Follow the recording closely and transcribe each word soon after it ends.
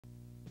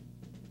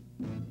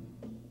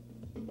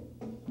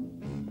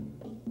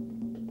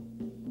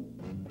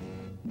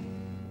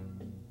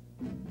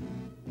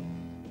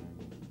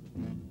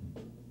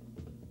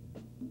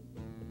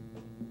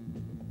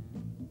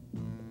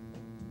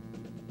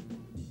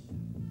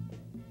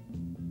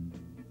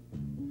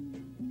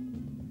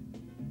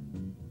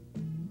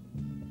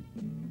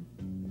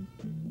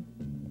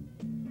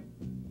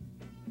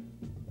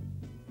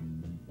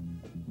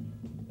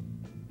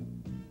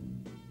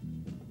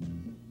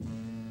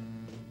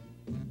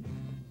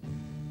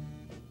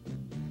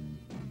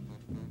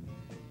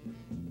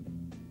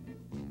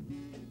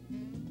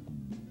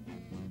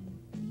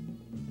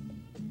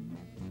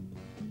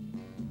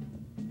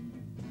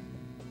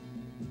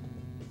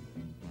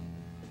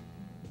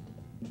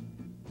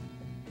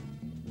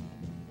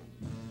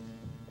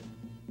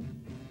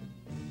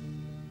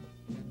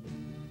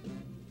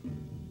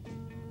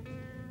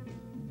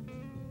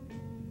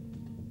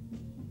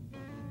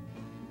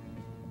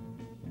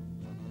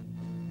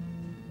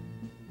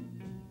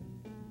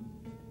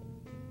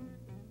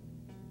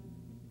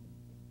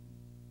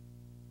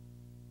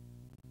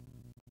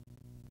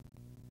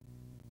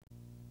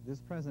This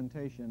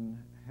presentation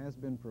has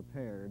been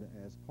prepared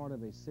as part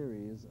of a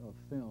series of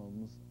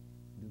films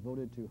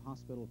devoted to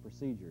hospital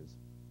procedures.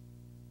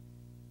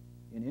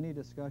 In any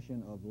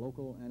discussion of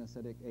local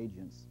anesthetic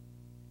agents,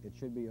 it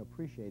should be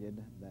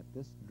appreciated that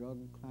this drug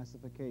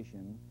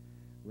classification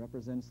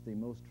represents the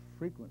most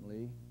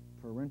frequently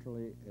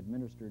parenterally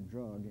administered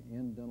drug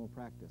in dental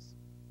practice.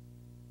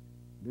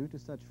 Due to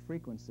such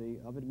frequency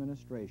of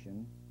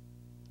administration,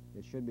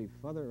 it should be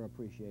further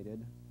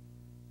appreciated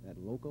that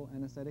local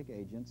anesthetic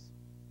agents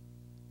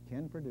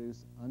can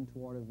produce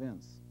untoward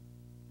events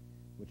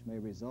which may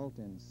result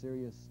in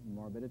serious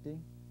morbidity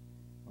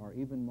or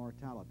even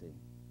mortality.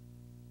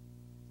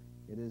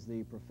 It is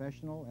the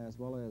professional as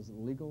well as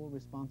legal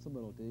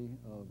responsibility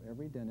of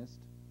every dentist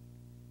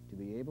to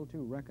be able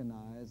to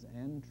recognize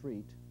and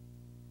treat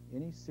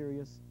any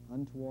serious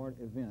untoward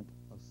event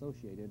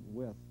associated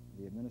with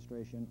the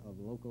administration of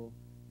local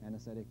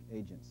anesthetic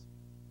agents.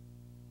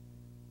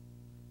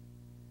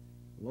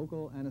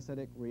 Local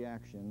anesthetic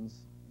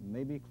reactions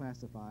may be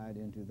classified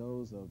into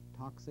those of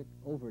toxic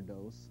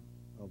overdose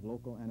of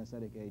local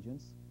anesthetic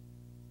agents,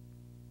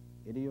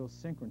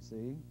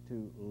 idiosyncrasy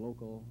to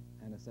local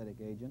anesthetic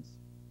agents,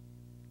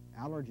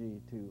 allergy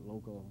to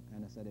local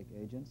anesthetic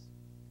agents,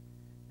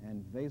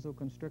 and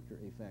vasoconstrictor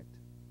effect.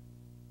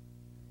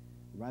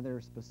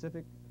 Rather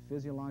specific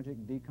physiologic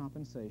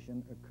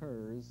decompensation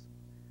occurs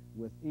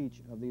with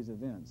each of these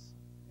events,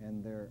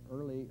 and their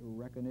early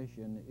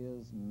recognition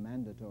is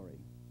mandatory.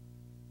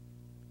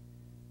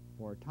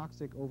 For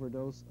toxic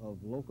overdose of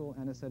local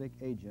anesthetic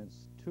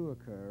agents to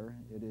occur,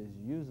 it is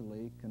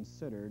usually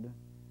considered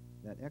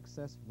that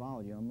excess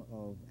volume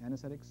of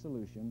anesthetic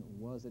solution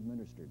was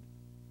administered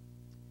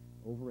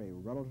over a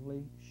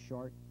relatively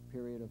short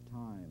period of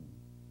time,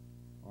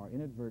 or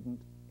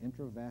inadvertent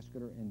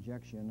intravascular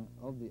injection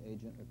of the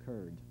agent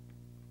occurred.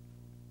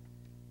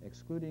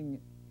 Excluding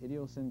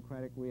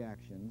idiosyncratic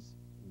reactions,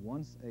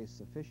 once a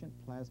sufficient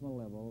plasma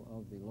level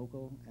of the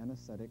local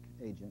anesthetic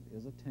agent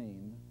is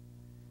attained,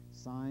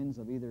 signs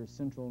of either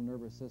central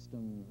nervous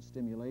system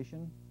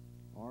stimulation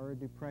or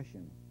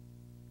depression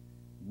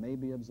may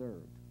be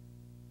observed.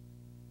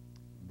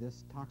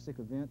 This toxic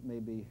event may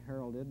be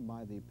heralded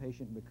by the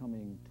patient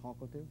becoming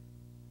talkative,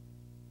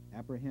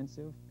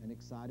 apprehensive, and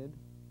excited.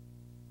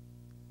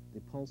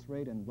 The pulse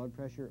rate and blood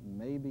pressure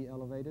may be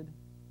elevated.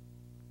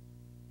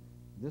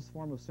 This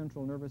form of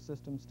central nervous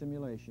system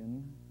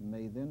stimulation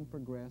may then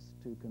progress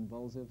to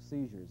convulsive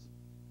seizures.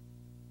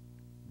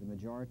 The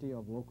majority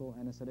of local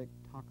anesthetic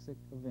toxic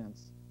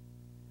events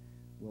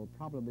will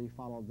probably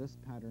follow this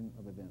pattern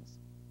of events.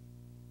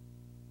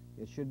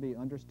 It should be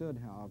understood,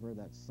 however,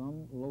 that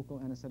some local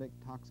anesthetic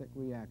toxic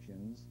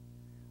reactions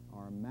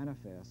are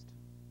manifest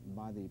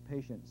by the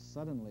patient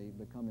suddenly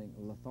becoming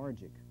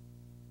lethargic,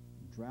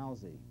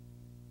 drowsy,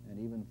 and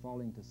even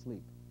falling to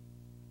sleep.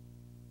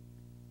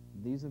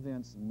 These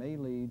events may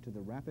lead to the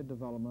rapid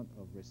development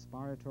of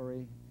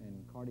respiratory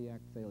and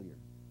cardiac failure.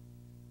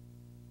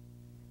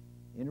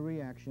 In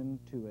reaction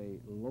to a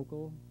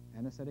local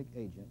anesthetic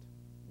agent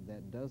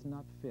that does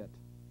not fit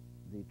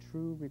the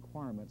true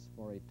requirements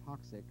for a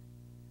toxic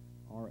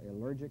or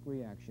allergic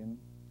reaction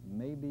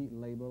may be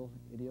labeled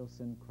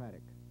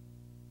idiosyncratic.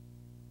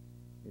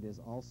 It is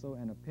also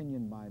an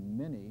opinion by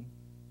many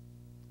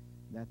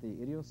that the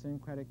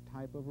idiosyncratic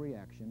type of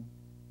reaction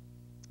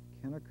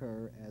can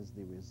occur as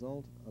the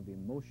result of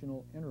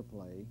emotional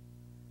interplay,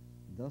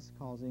 thus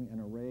causing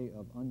an array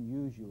of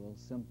unusual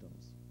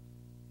symptoms.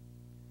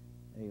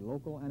 A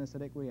local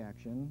anesthetic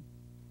reaction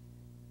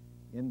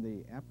in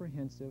the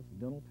apprehensive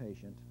dental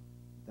patient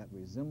that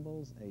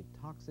resembles a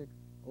toxic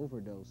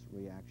overdose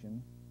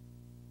reaction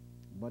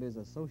but is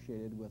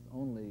associated with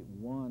only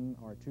 1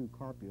 or 2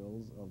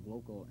 carpules of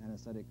local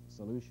anesthetic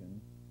solution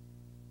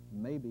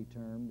may be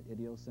termed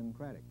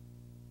idiosyncratic.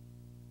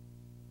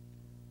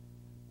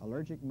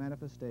 Allergic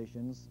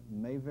manifestations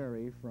may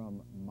vary from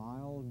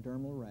mild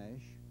dermal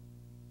rash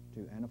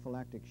to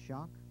anaphylactic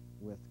shock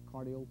with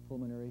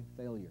cardiopulmonary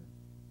failure.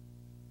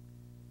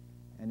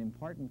 An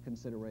important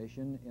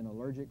consideration in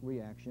allergic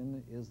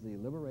reaction is the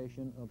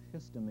liberation of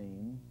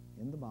histamine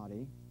in the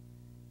body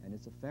and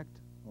its effect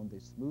on the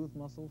smooth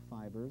muscle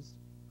fibers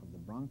of the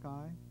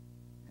bronchi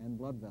and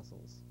blood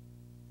vessels,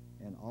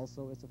 and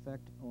also its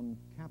effect on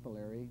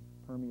capillary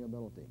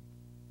permeability.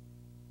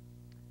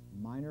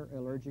 Minor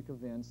allergic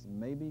events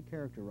may be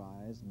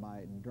characterized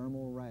by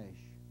dermal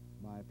rash,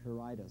 by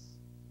pruritus,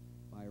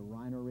 by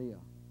rhinorrhea,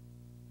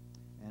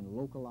 and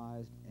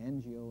localized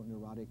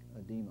angioneurotic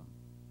edema.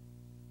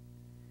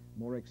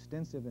 More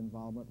extensive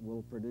involvement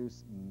will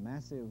produce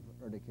massive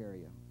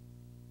urticaria,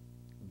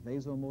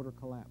 vasomotor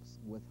collapse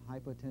with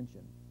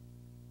hypotension,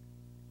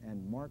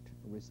 and marked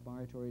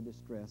respiratory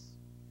distress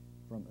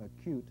from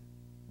acute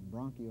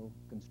bronchial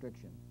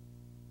constriction.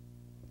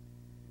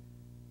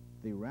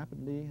 The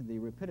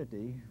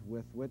rapidity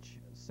with which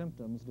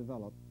symptoms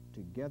develop,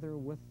 together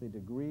with the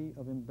degree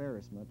of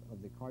embarrassment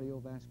of the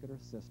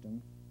cardiovascular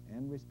system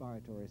and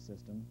respiratory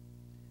system,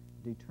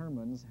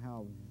 determines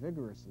how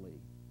vigorously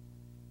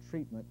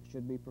treatment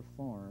should be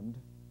performed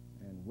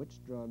and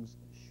which drugs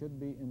should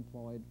be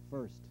employed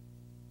first.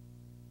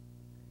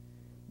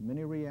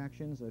 Many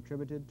reactions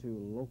attributed to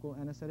local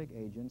anesthetic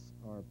agents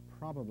are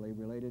probably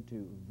related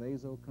to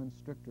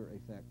vasoconstrictor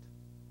effect.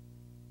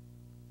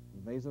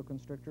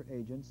 Vasoconstrictor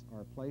agents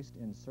are placed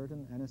in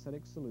certain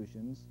anesthetic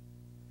solutions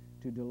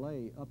to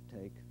delay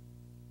uptake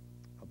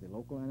of the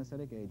local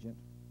anesthetic agent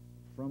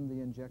from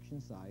the injection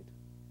site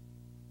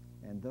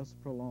and thus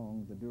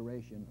prolong the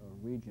duration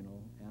of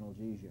regional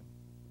analgesia.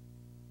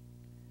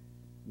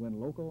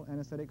 When local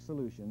anesthetic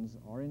solutions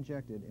are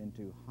injected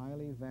into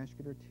highly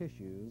vascular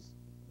tissues,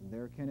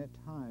 there can at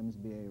times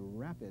be a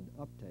rapid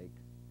uptake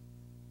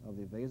of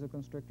the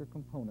vasoconstrictor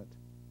component,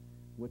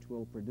 which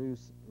will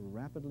produce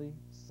rapidly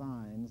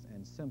signs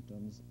and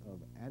symptoms of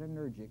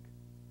adrenergic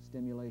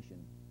stimulation.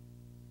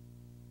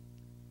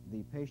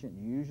 The patient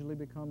usually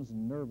becomes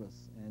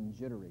nervous and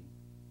jittery.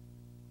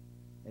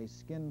 A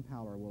skin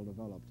pallor will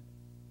develop,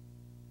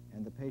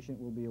 and the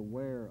patient will be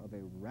aware of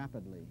a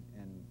rapidly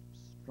and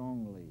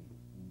strongly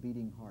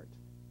beating heart.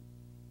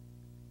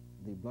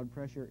 The blood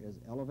pressure is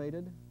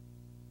elevated,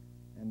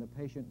 and the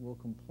patient will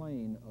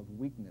complain of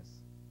weakness.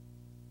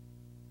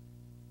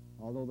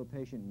 Although the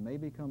patient may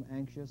become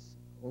anxious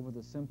over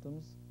the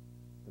symptoms,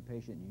 the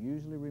patient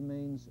usually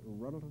remains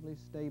relatively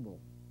stable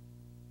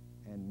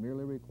and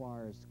merely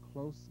requires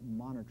close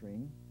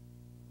monitoring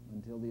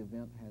until the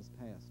event has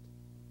passed.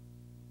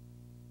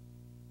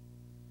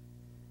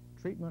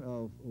 Treatment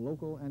of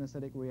local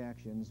anesthetic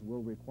reactions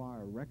will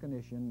require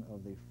recognition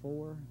of the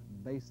 4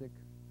 basic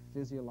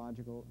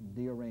physiological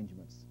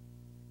derangements.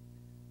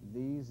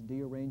 These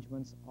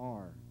derangements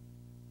are: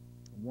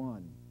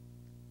 1,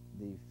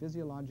 the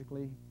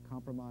physiologically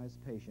compromised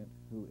patient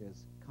who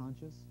is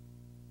conscious,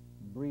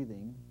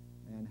 breathing,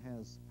 and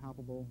has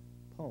palpable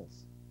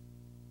pulse,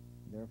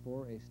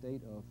 therefore a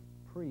state of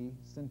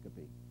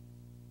pre-syncope.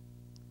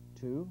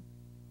 2,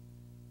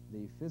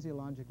 the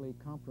physiologically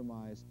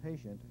compromised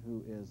patient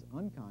who is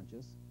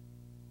unconscious,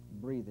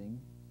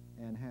 breathing,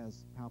 and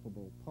has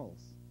palpable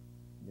pulse,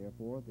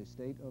 therefore the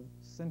state of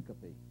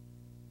syncope.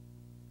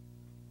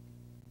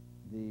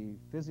 The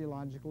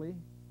physiologically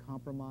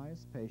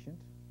compromised patient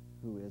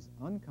who is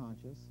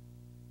unconscious,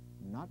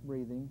 not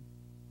breathing,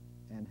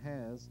 and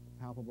has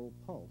palpable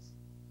pulse,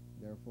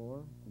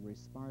 therefore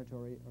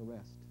respiratory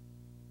arrest.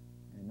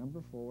 And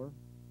number 4,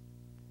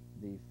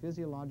 the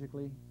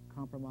physiologically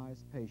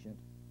compromised patient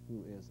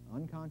who is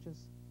unconscious,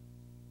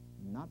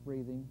 not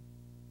breathing,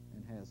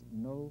 and has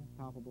no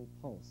palpable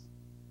pulse,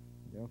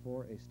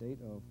 therefore a state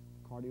of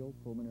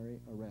cardiopulmonary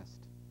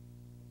arrest.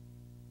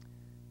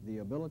 The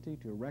ability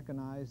to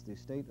recognize the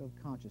state of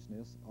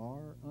consciousness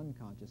or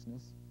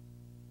unconsciousness,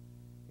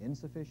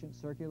 insufficient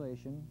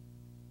circulation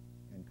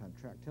and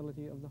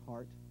contractility of the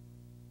heart,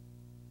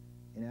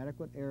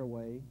 inadequate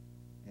airway,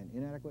 and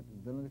inadequate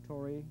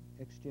ventilatory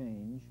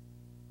exchange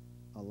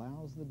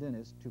allows the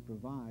dentist to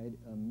provide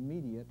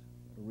immediate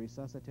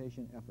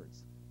resuscitation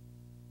efforts.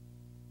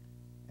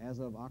 As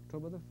of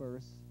October the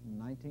 1st,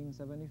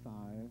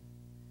 1975,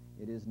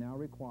 it is now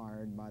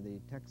required by the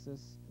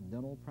Texas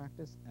Dental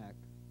Practice Act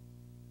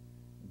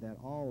that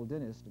all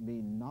dentists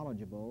be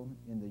knowledgeable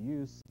in the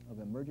use of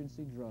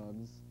emergency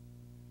drugs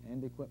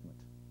and equipment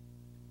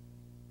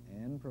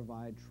and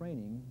provide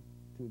training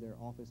to their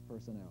office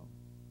personnel.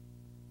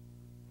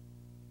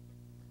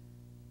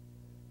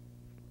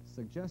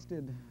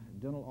 Suggested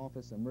dental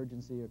office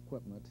emergency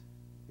equipment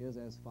is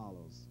as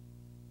follows: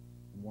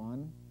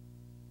 1,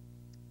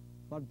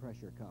 blood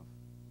pressure cuff;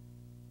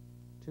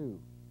 2,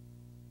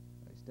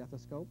 a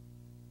stethoscope;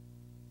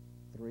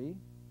 3,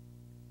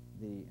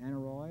 the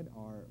aneroid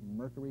or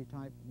mercury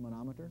type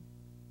manometer;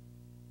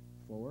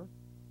 4,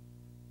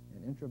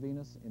 an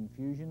intravenous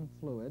infusion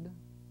fluid,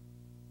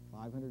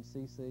 500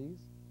 cc's,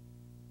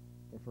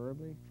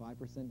 preferably 5%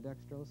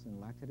 dextrose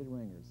and lactated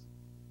ringers;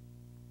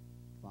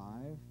 5,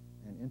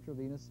 an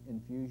intravenous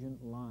infusion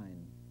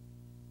line;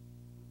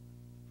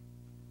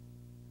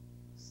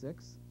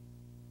 6,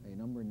 a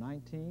number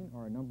 19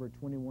 or a number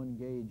 21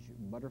 gauge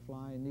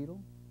butterfly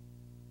needle;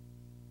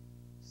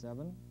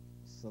 7,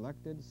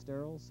 selected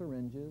sterile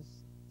syringes,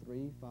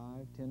 3, 5,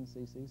 10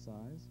 cc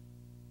size;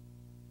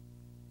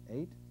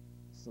 8,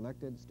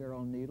 selected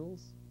sterile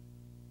needles,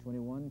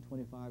 21,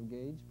 25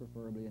 gauge,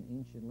 preferably an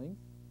inch in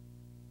length;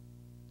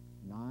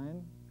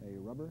 9, a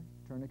rubber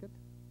tourniquet;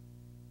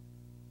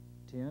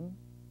 10,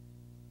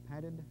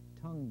 padded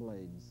tongue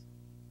blades;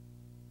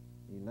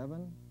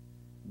 11,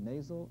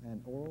 nasal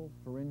and oral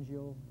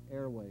pharyngeal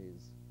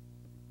airways;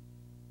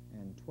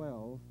 and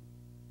 12,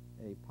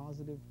 a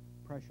positive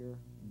pressure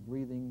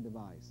breathing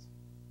device.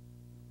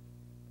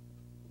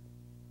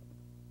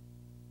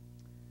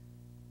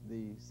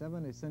 The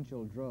 7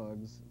 essential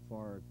drugs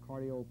for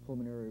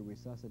cardiopulmonary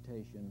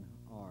resuscitation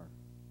are: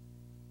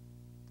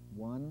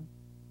 1,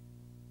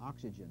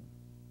 oxygen.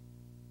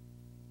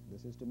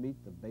 This is to meet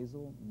the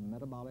basal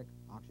metabolic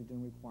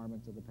oxygen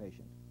requirements of the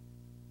patient.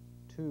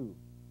 2,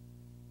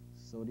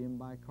 sodium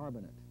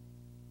bicarbonate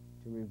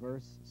to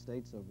reverse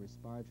states of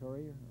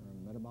respiratory or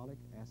metabolic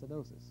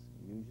acidosis,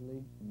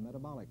 usually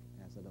metabolic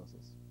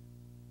acidosis.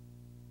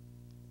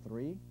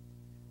 3,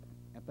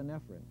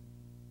 epinephrine,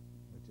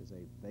 which is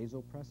a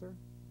vasopressor,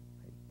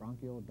 a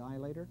bronchial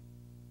dilator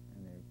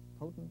and a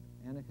potent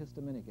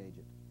antihistaminic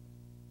agent.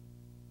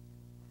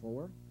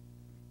 4.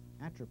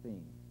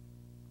 Atropine,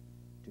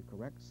 to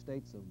correct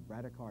states of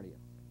bradycardia.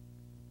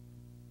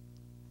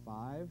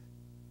 5.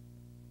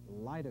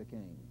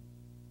 Lidocaine,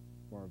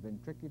 for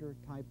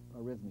ventricular-type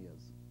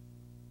arrhythmias.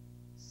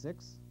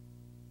 6.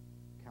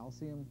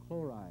 Calcium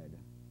chloride,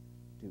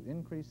 to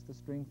increase the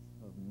strength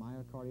of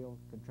myocardial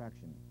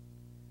contraction.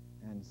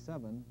 And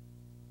 7.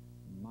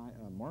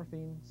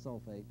 Morphine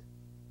sulfate,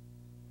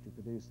 to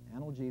produce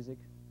analgesic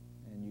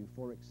and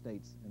euphoric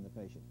states in the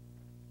patient.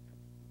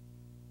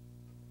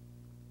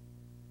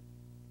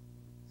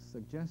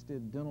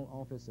 Suggested dental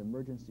office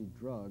emergency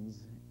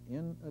drugs,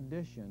 in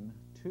addition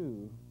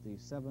to the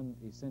 7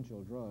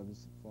 essential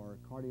drugs for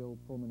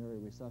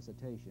cardiopulmonary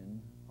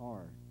resuscitation,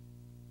 are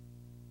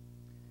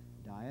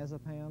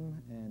diazepam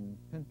and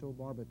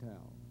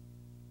pentobarbital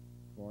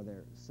for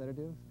their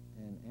sedative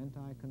and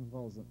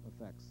anticonvulsant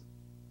effects,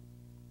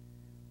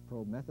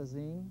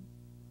 promethazine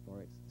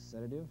for its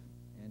sedative,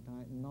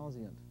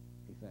 anti-nauseant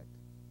effect,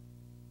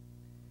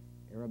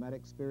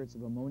 aromatic spirits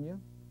of ammonia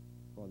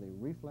for the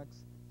reflex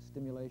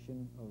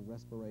stimulation of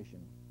respiration,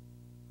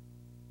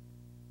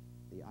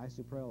 the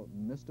isoprel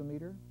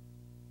mistometer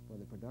for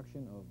the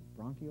production of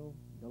bronchial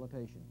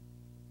dilatation,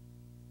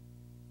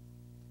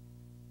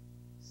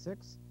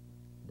 6.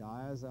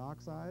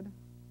 Diazoxide,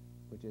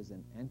 which is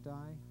an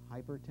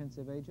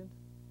anti-hypertensive agent,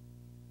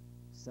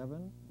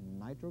 7.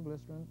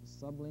 Nitroglycerin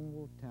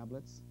sublingual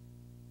tablets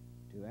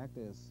to act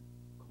as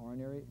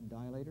coronary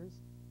dilators,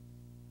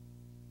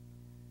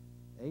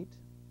 8.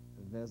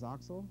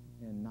 Vasoxyl,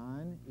 and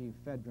 9.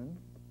 Ephedrine,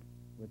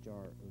 which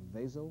are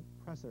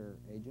vasopressor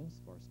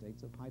agents for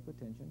states of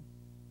hypotension,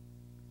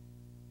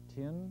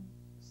 10.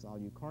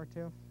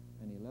 Solucartef,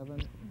 and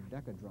 11.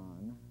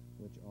 Decadron,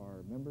 which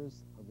are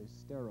members of the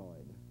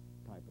steroid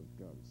type of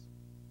drugs.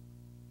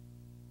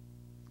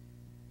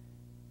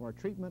 For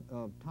treatment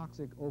of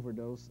toxic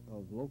overdose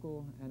of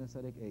local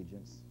anesthetic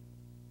agents,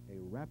 a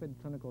rapid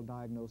clinical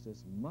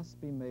diagnosis must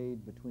be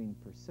made between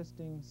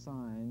persisting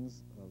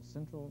signs of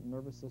central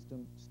nervous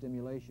system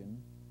stimulation,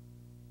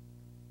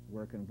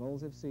 where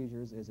convulsive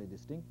seizures is a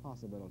distinct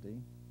possibility,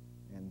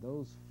 and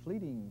those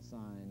fleeting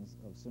signs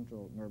of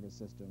central nervous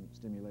system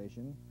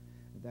stimulation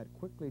that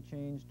quickly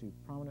change to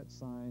prominent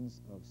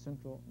signs of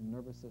central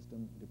nervous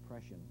system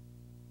depression.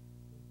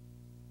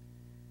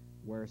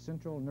 Where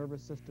central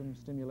nervous system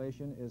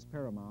stimulation is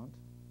paramount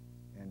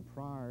and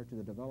prior to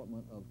the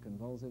development of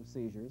convulsive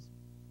seizures,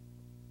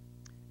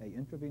 an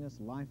intravenous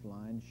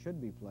lifeline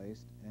should be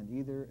placed, and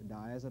either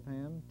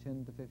diazepam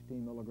 10 to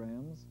 15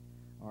 milligrams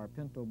or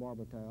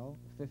pentobarbital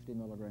 50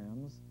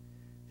 milligrams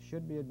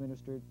should be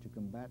administered to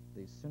combat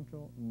the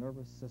central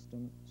nervous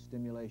system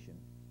stimulation.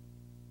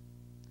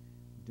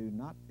 Do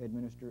not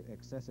administer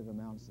excessive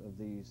amounts of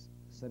these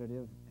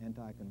sedative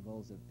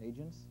anticonvulsive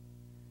agents,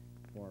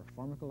 for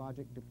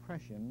pharmacologic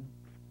depression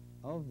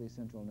of the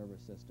central nervous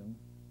system,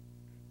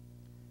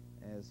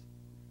 as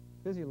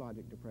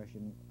physiologic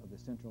depression of the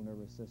central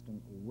nervous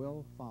system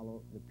will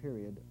follow the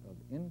period of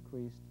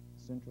increased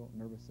central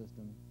nervous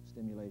system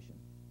stimulation.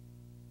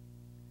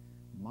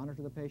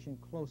 Monitor the patient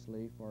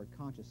closely for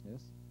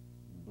consciousness,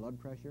 blood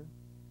pressure,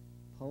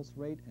 pulse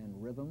rate and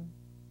rhythm,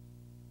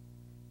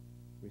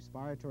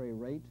 respiratory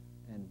rate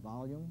and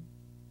volume,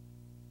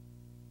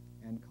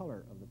 and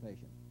color of the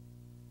patient.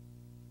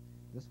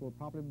 This will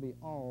probably be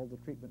all the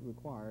treatment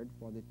required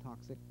for the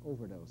toxic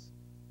overdose.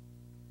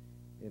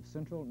 If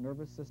central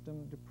nervous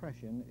system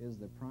depression is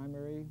the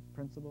primary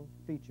principal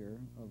feature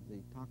of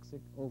the toxic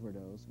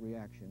overdose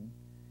reaction,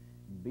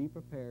 be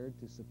prepared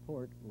to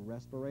support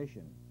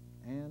respiration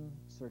and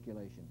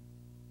circulation.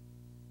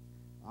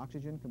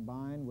 Oxygen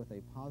combined with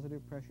a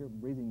positive pressure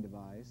breathing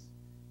device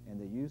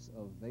and the use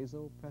of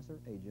vasopressor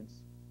agents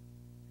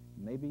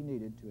may be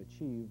needed to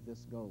achieve this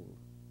goal.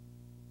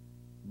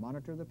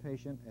 Monitor the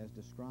patient as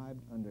described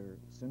under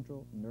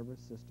central nervous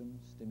system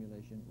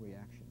stimulation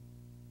reaction.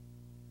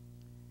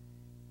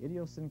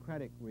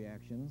 Idiosyncratic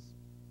reactions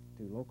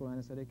to local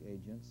anesthetic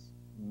agents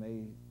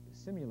may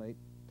simulate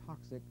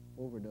toxic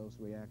overdose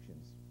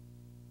reactions,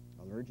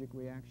 allergic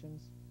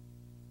reactions,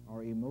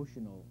 or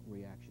emotional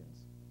reactions.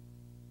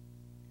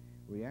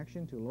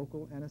 Reaction to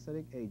local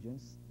anesthetic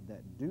agents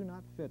that do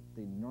not fit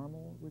the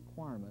normal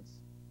requirements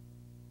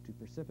to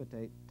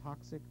precipitate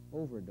toxic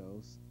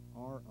overdose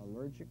or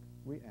allergic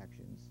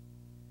reactions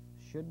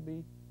should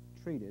be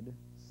treated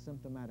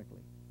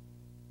symptomatically.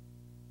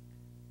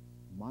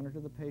 Monitor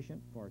the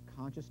patient for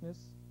consciousness,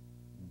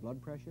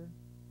 blood pressure,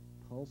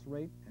 pulse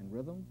rate and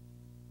rhythm,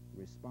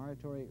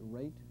 respiratory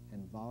rate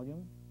and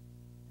volume,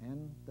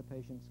 and the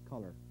patient's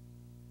color.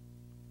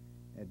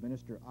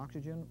 Administer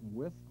oxygen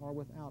with or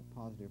without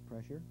positive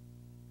pressure.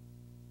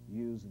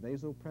 Use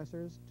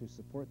vasopressors to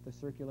support the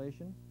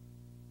circulation,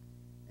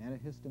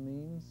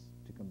 antihistamines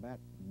to combat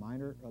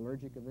minor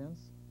allergic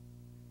events,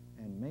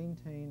 and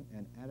maintain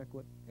an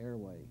adequate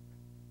airway.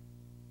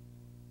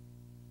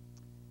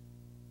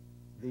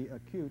 The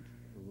acute,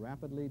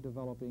 rapidly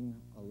developing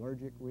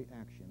allergic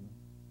reaction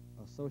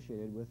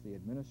associated with the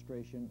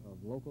administration of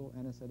local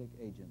anesthetic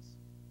agents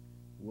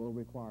will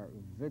require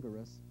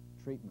vigorous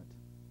treatment.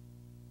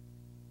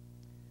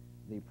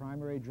 The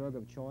primary drug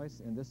of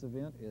choice in this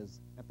event is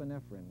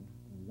epinephrine,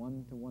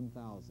 1 to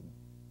 1,000,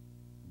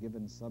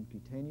 given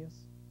subcutaneous,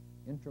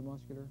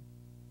 intramuscular,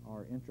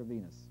 or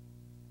intravenous,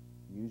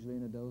 usually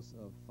in a dose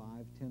of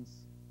 0.5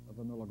 of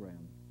a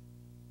milligram.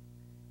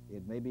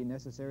 It may be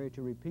necessary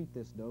to repeat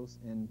this dose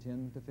in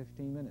 10 to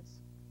 15 minutes.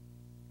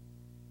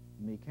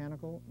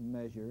 Mechanical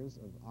measures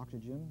of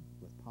oxygen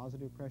with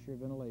positive pressure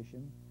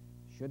ventilation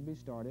should be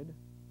started,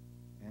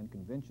 and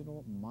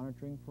conventional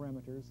monitoring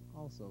parameters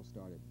also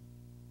started.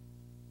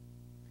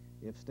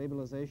 If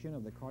stabilization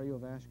of the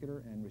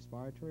cardiovascular and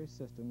respiratory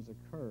systems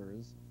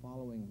occurs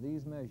following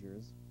these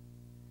measures,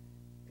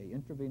 an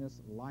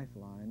intravenous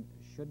lifeline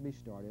should be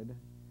started,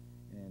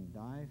 and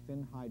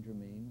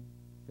diphenhydramine,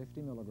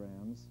 50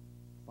 milligrams,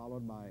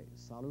 followed by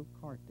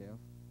salucartef,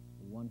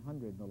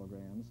 100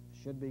 milligrams,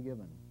 should be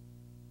given.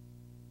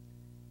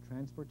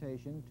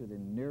 Transportation to the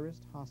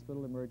nearest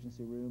hospital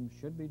emergency room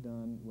should be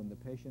done when the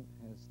patient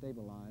has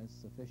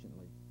stabilized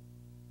sufficiently.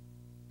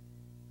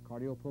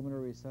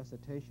 Cardiopulmonary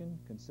resuscitation,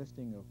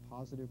 consisting of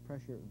positive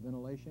pressure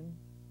ventilation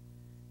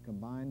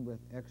combined with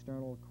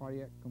external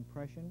cardiac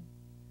compression,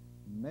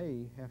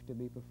 may have to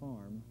be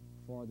performed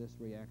for this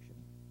reaction.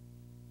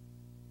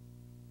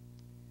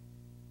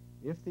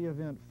 If the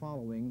event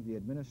following the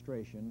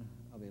administration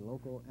of a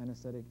local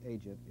anesthetic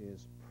agent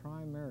is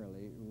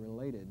primarily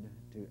related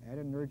to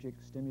adrenergic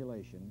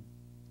stimulation,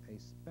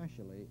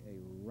 especially a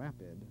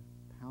rapid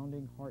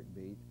pounding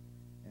heartbeat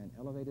and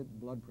elevated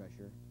blood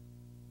pressure,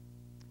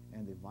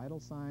 and the vital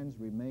signs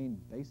remain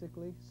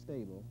basically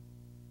stable,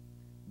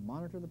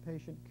 monitor the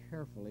patient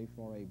carefully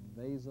for a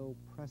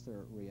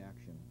vasopressor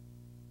reaction.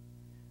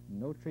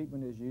 No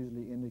treatment is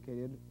usually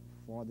indicated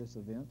for this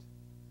event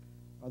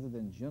other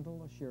than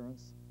gentle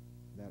assurance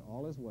that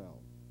all is well.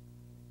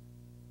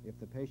 If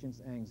the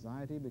patient's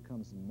anxiety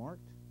becomes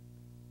marked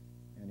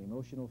and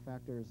emotional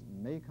factors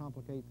may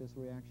complicate this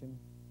reaction,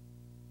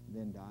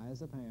 then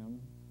diazepam,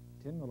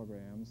 10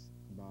 milligrams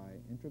by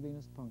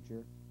intravenous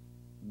puncture,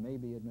 may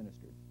be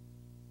administered.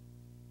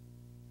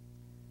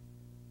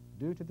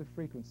 Due to the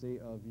frequency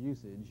of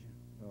usage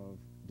of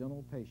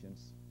dental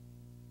patients,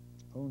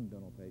 own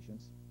dental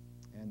patients,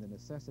 and the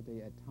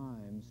necessity at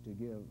times to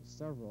give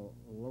several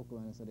local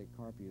anesthetic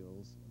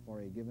carpules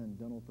for a given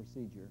dental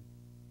procedure,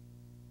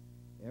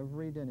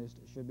 every dentist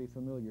should be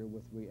familiar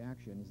with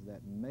reactions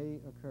that may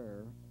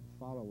occur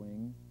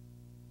following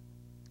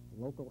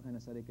local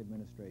anesthetic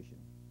administration.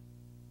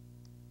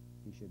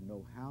 He should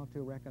know how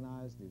to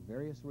recognize the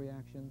various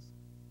reactions,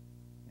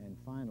 and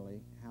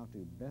finally, how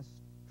to best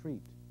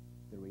treat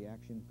the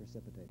reaction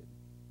precipitated.